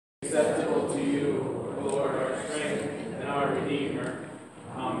Acceptable to you, O Lord, our strength and our Redeemer.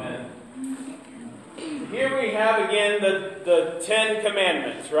 Amen. Here we have again the Ten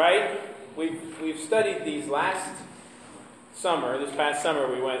Commandments, right? We've studied these last summer. This past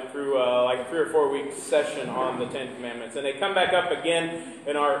summer we went through like a 3 or 4 week session on the Ten Commandments, and they come back up again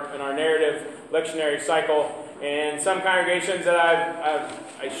in our narrative lectionary cycle. And some congregations that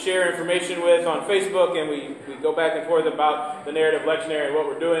I share information with on Facebook, and we go back and forth about the narrative lectionary and what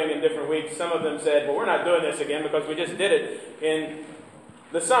we're doing in different weeks. Some of them said, well, we're not doing this again because we just did it in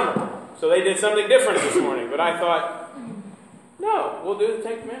the summer. So they did something different this morning. But I thought, no, we'll do the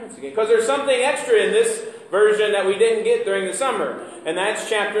Ten Commandments again. Because there's something extra in this version that we didn't get during the summer. And that's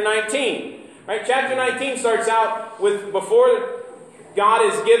chapter 19. Right? Chapter 19 starts out with before God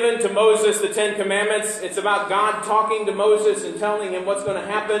is given to Moses the Ten Commandments. It's about God talking to Moses and telling him what's going to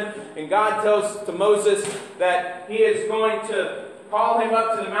happen. And God tells to Moses that he is going to call him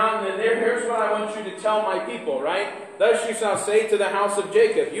up to the mountain. And here's what I want you to tell my people, right? Thus you shall say to the house of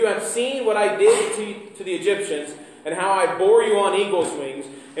Jacob, you have seen what I did to the Egyptians, and how I bore you on eagle's wings,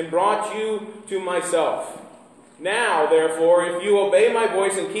 and brought you to myself. Now, therefore, if you obey my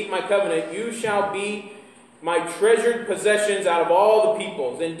voice and keep my covenant, you shall be my treasured possessions out of all the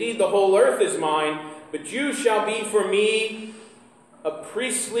peoples. Indeed, the whole earth is mine, but you shall be for me a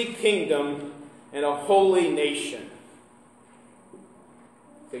priestly kingdom and a holy nation.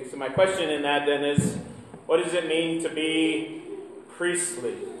 Okay, so my question in that then is, what does it mean to be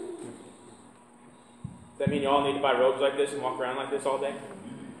priestly? Does that mean you all need to buy robes like this and walk around like this all day?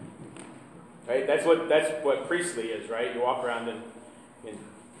 Right? That's what priestly is, right? You walk around in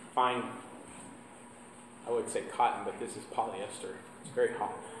fine, I would say cotton, but this is polyester. It's very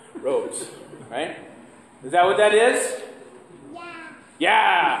hot. Robes, right? Is that what that is? Yeah.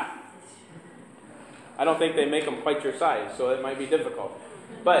 Yeah! I don't think they make them quite your size, so it might be difficult.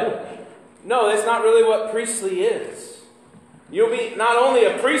 But, no, that's not really what priestly is. You'll be not only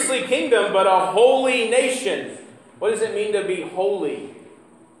a priestly kingdom, but a holy nation. What does it mean to be holy?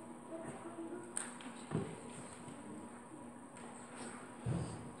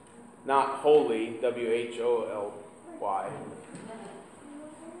 Not holy, W-H-O-L-Y.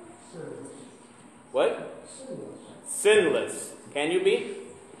 What? Sinless. Can you be?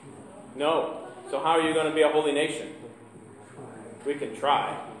 No. So how are you going to be a holy nation? We can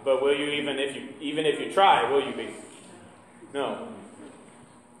try, but will you even if you try, will you be? No.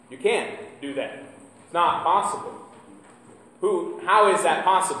 You can't do that. It's not possible. How is that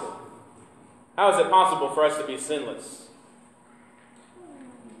possible? How is it possible for us to be sinless?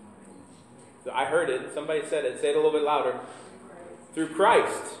 I heard it. Somebody said it. Say it a little bit louder. Through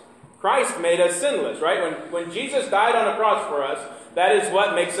Christ. Christ made us sinless, right? When Jesus died on the cross for us, that is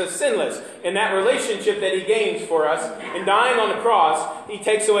what makes us sinless. In that relationship that he gains for us, in dying on the cross, he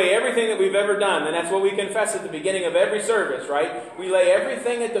takes away everything that we've ever done. And that's what we confess at the beginning of every service, right? We lay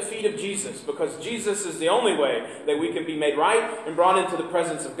everything at the feet of Jesus, because Jesus is the only way that we can be made right and brought into the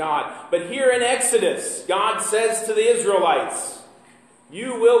presence of God. But here in Exodus, God says to the Israelites,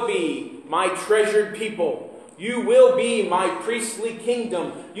 you will be my treasured people. You will be my priestly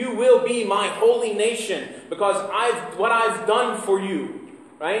kingdom. You will be my holy nation, because what I've done for you,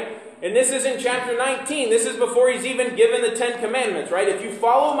 right? And this is in chapter 19. This is before he's even given the Ten Commandments, right? If you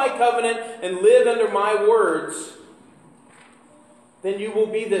follow my covenant and live under my words, then you will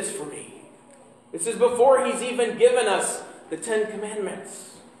be this for me. This is before he's even given us the Ten Commandments.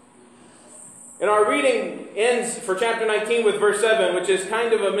 And our reading ends for chapter 19 with verse 7, which is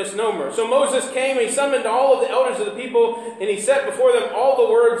kind of a misnomer. So Moses came and he summoned all of the elders of the people, and he set before them all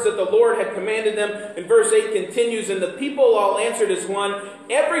the words that the Lord had commanded them. And verse 8 continues, and the people all answered as one,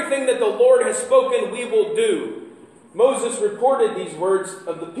 everything that the Lord has spoken we will do. Moses reported these words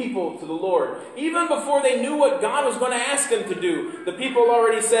of the people to the Lord. Even before they knew what God was going to ask them to do, the people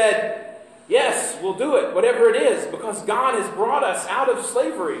already said, yes, we'll do it, whatever it is, because God has brought us out of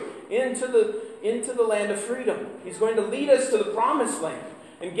slavery into the land of freedom. He's going to lead us to the promised land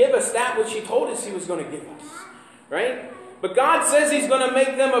and give us that which he told us he was going to give us. Right? But God says he's going to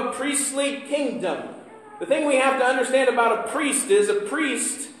make them a priestly kingdom. The thing we have to understand about a priest is a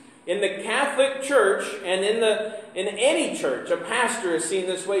priest in the Catholic Church, and in any church, a pastor is seen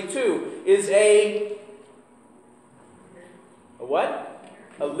this way too, is a what?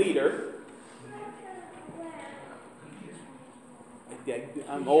 A leader.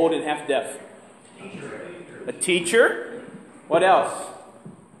 I'm old and half deaf. A teacher. What else?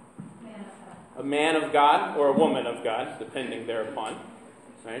 A man of God or a woman of God, depending thereupon.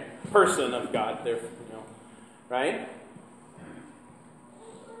 Right? Person of God, right?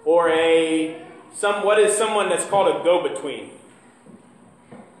 Or what is someone that's called a go-between?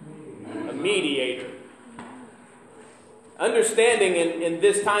 mediator. Understanding in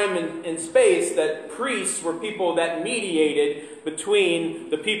this time and space that priests were people that mediated between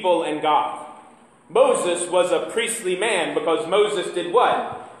the people and God. Moses was a priestly man because Moses did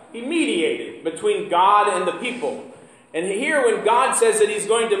what? He mediated between God and the people. And here when God says that he's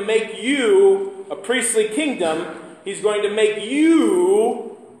going to make you a priestly kingdom, he's going to make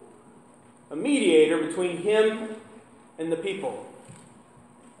you a mediator between him and the people.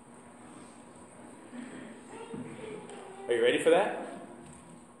 Are you ready for that?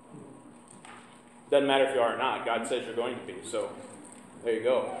 Doesn't matter if you are or not. God says you're going to be. So, there you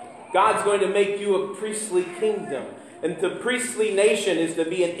go. God's going to make you a priestly kingdom. And the priestly nation is to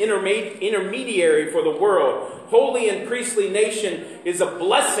be an intermediary for the world. Holy and priestly nation is a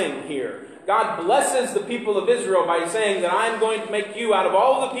blessing here. God blesses the people of Israel by saying that I'm going to make you, out of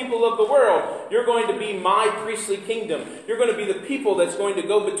all the people of the world, you're going to be my priestly kingdom. You're going to be the people that's going to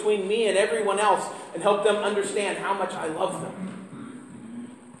go between me and everyone else and help them understand how much I love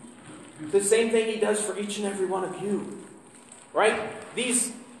them. It's the same thing he does for each and every one of you. Right?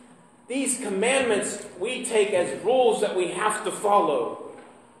 These commandments we take as rules that we have to follow.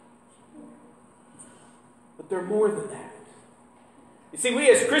 But they're more than that. You see,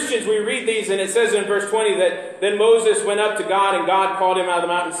 we as Christians, we read these, and it says in verse 20 that then Moses went up to God, and God called him out of the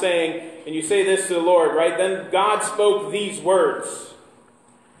mountain, saying, and you say this to the Lord, right? Then God spoke these words.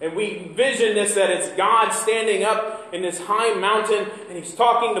 And we envision this, that it's God standing up in this high mountain, and he's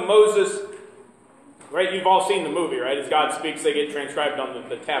talking to Moses. Right? You've all seen the movie, right? As God speaks, they get transcribed on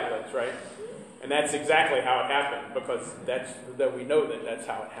the tablets, right? And that's exactly how it happened, because that we know that that's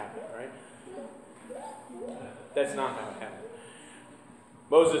how it happened, right? That's not how it happened.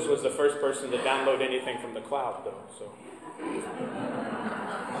 Moses was the first person to download anything from the cloud, though. So,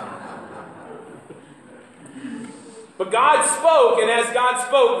 but God spoke, and as God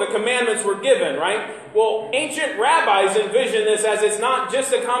spoke, the commandments were given, right? Well, ancient rabbis envision this as it's not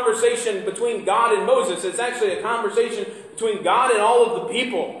just a conversation between God and Moses. It's actually a conversation between God and all of the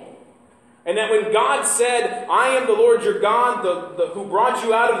people. And that when God said, I am the Lord your God, who brought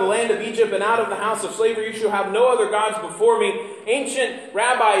you out of the land of Egypt and out of the house of slavery, you shall have no other gods before me. Ancient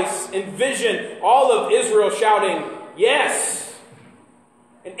rabbis envision all of Israel shouting, yes.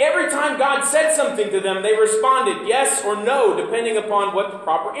 And every time God said something to them, they responded yes or no, depending upon what the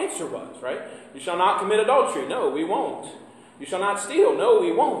proper answer was, right? You shall not commit adultery. No, we won't. You shall not steal. No,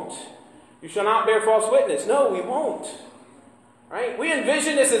 we won't. You shall not bear false witness. No, we won't. Right? We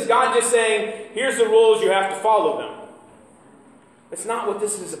envision this as God just saying, here's the rules, you have to follow them. That's not what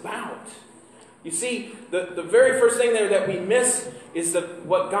this is about. You see, the very first thing there that we miss is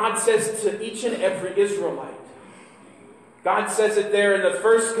what God says to each and every Israelite. God says it there in the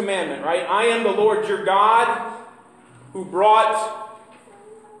first commandment, right? I am the Lord your God who brought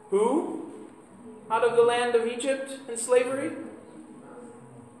who? Out of the land of Egypt and slavery?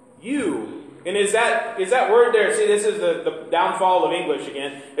 You. And is that word there? See, this is the downfall of English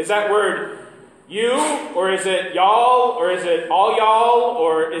again. Is that word you, or is it y'all, or is it all y'all,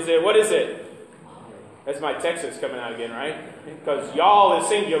 or is it, what is it? That's my Texas coming out again, right? Because y'all is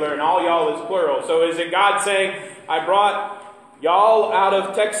singular and all y'all is plural. So is it God saying, I brought y'all out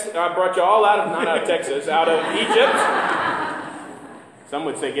of Texas, I brought y'all out of, not out of Texas, out of Egypt? Some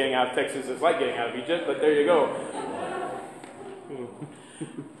would say getting out of Texas is like getting out of Egypt, but there you go.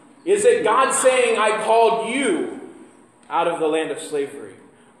 Is it God saying, I called you out of the land of slavery?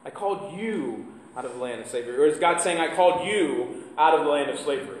 I called you out of the land of slavery. Or is God saying, I called you out of the land of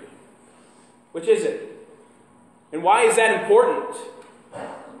slavery? Which is it? And why is that important?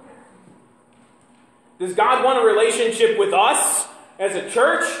 Does God want a relationship with us as a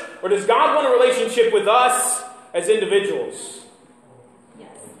church? Or does God want a relationship with us as individuals? Yes.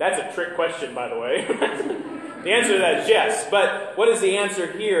 That's a trick question, by the way. The answer to that is yes. But what is the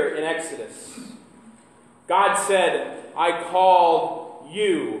answer here in Exodus? God said, I called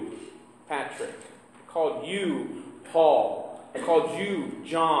you, Patrick. I called you, Paul. I called you,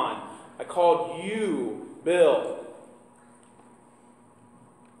 John. I called you, Bill.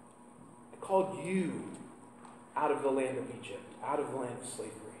 I called you out of the land of Egypt, out of the land of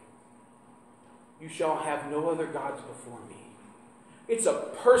slavery. You shall have no other gods before me. It's a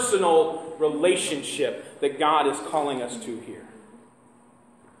personal relationship that God is calling us to here.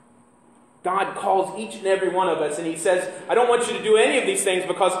 God calls each and every one of us and he says, I don't want you to do any of these things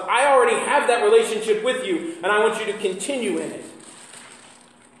because I already have that relationship with you and I want you to continue in it.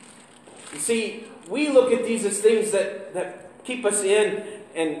 You see, we look at these as things that keep us in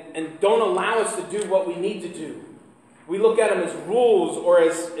and don't allow us to do what we need to do. We look at them as rules or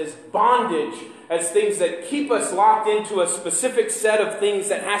as bondage, as things that keep us locked into a specific set of things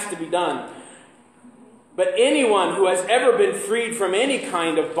that has to be done. But anyone who has ever been freed from any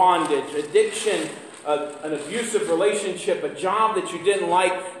kind of bondage, addiction, an abusive relationship, a job that you didn't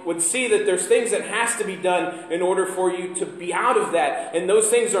like, would see that there's things that has to be done in order for you to be out of that. And those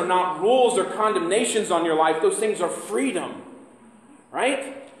things are not rules or condemnations on your life. Those things are freedom.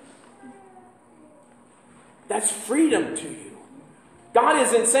 Right? That's freedom to you. God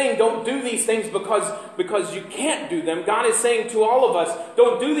isn't saying don't do these things because you can't do them. God is saying to all of us,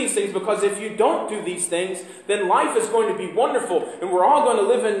 don't do these things because if you don't do these things, then life is going to be wonderful. And we're all going to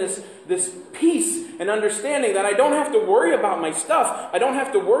live in this peace and understanding that I don't have to worry about my stuff. I don't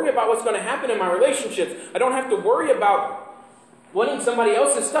have to worry about what's going to happen in my relationships. I don't have to worry about wanting somebody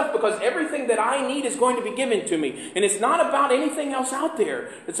else's stuff because everything that I need is going to be given to me. And it's not about anything else out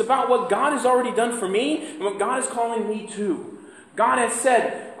there. It's about what God has already done for me and what God is calling me to. God has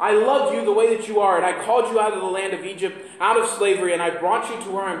said, I loved you the way that you are, and I called you out of the land of Egypt, out of slavery, and I brought you to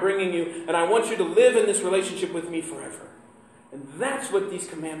where I'm bringing you, and I want you to live in this relationship with me forever. And that's what these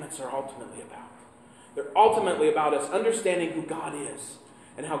commandments are ultimately about. They're ultimately about us understanding who God is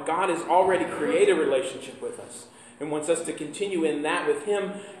and how God has already created a relationship with us and wants us to continue in that with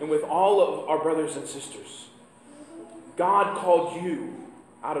Him and with all of our brothers and sisters. God called you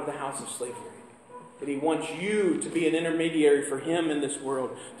out of the house of slavery. But He wants you to be an intermediary for Him in this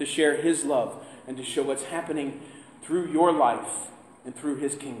world, to share His love and to show what's happening through your life and through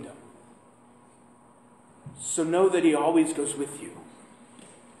His kingdom. So know that He always goes with you.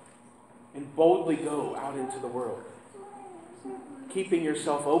 And boldly go out into the world, keeping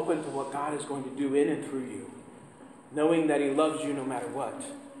yourself open to what God is going to do in and through you, knowing that He loves you no matter what,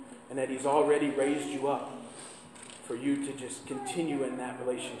 and that He's already raised you up for you to just continue in that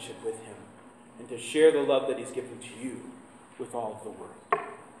relationship with Him and to share the love that He's given to you with all of the world.